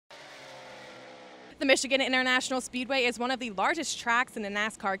The Michigan International Speedway is one of the largest tracks in the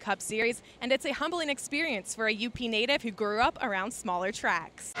NASCAR Cup Series, and it's a humbling experience for a UP native who grew up around smaller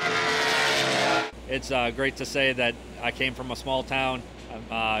tracks. It's great to say that I came from a small town,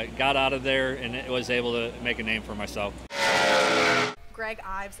 got out of there, and was able to make a name for myself. Greg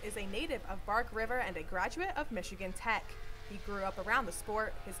Ives is a native of Bark River and a graduate of Michigan Tech. He grew up around the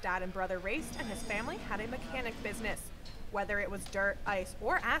sport. His dad and brother raced, and his family had a mechanic business. Whether it was dirt, ice,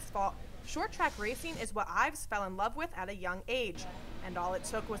 or asphalt, short track racing is what Ives fell in love with at a young age. And all it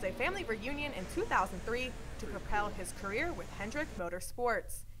took was a family reunion in 2003 to propel his career with Hendrick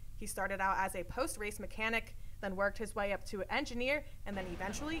Motorsports. He started out as a post-race mechanic, then worked his way up to engineer, and then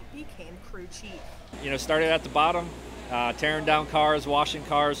eventually became crew chief. Started at the bottom, tearing down cars, washing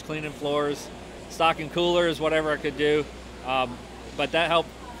cars, cleaning floors, stocking coolers, whatever I could do. But that helped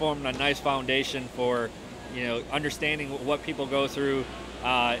form a nice foundation for, understanding what people go through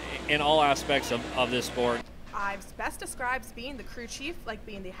in all aspects of this sport. Ives best describes being the crew chief like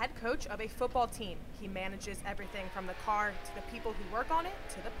being the head coach of a football team. He manages everything from the car to the people who work on it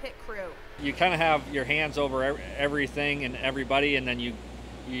to the pit crew. You kind of have your hands over everything and everybody, and then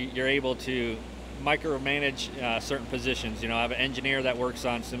you're able to micromanage certain positions. I have an engineer that works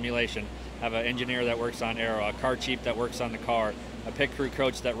on simulation, I have an engineer that works on aero, a car chief that works on the car, a pit crew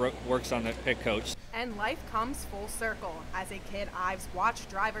coach that works on the pit coach. And life comes full circle. As a kid, Ives watched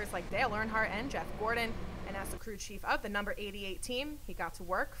drivers like Dale Earnhardt and Jeff Gordon, and as the crew chief of the number 88 team, he got to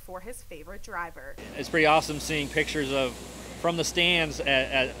work for his favorite driver. It's pretty awesome seeing pictures from the stands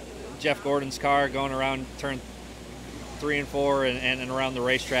at Jeff Gordon's car going around turn 3 and 4 and around the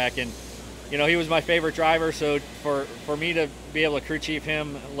racetrack. And he was my favorite driver, so for me to be able to crew chief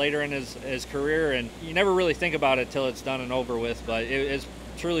him later in his career, and you never really think about it till it's done and over with, but it is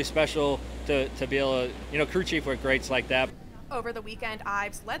truly special to be able to crew chief with greats like that. Over the weekend,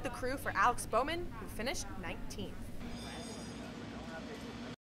 Ives led the crew for Alex Bowman, who finished 19th.